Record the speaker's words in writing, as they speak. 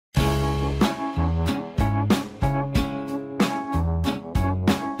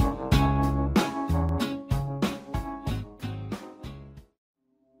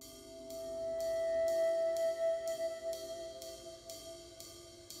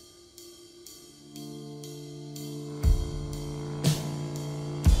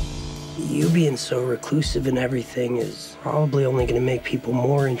You being so reclusive and everything is probably only going to make people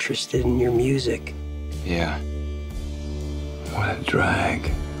more interested in your music. Yeah. What a drag.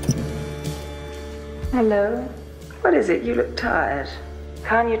 Hello? What is it? You look tired.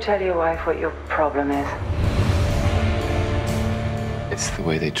 Can't you tell your wife what your problem is? It's the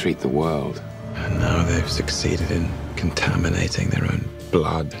way they treat the world. And now they've succeeded in contaminating their own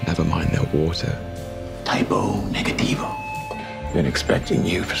blood, never mind their water. Typo negativo. Been expecting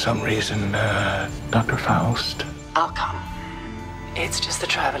you for some reason, Dr. Faust. I'll come. It's just the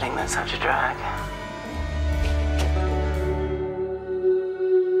traveling that's such a drag.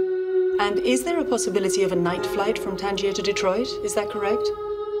 And is there a possibility of a night flight from Tangier to Detroit? Is that correct?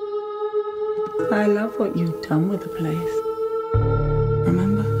 I love what you've done with the place.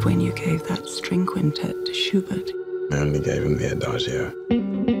 Remember when you gave that string quintet to Schubert? I only gave him the adagio.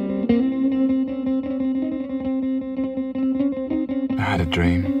 I had a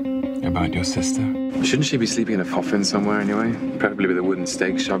dream about your sister. Shouldn't she be sleeping in a coffin somewhere anyway? Preferably with a wooden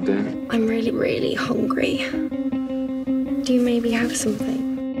stake shoved in. I'm really, really hungry. Do you maybe have something?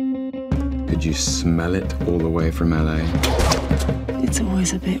 Could you smell it all the way from LA? It's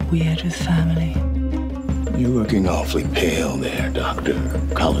always a bit weird with family. You're looking awfully pale there, Dr.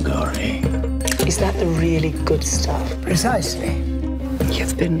 Caligari. Is that the really good stuff? Precisely.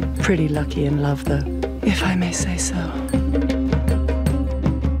 You've been pretty lucky in love, though, if I may say so.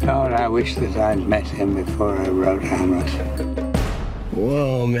 God, I wish that I'd met him before I wrote Hamlet.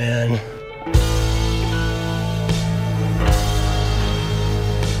 Whoa, man.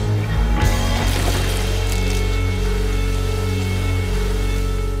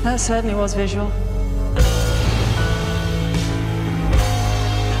 That certainly was visual.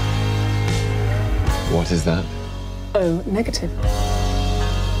 What is that? Oh, negative.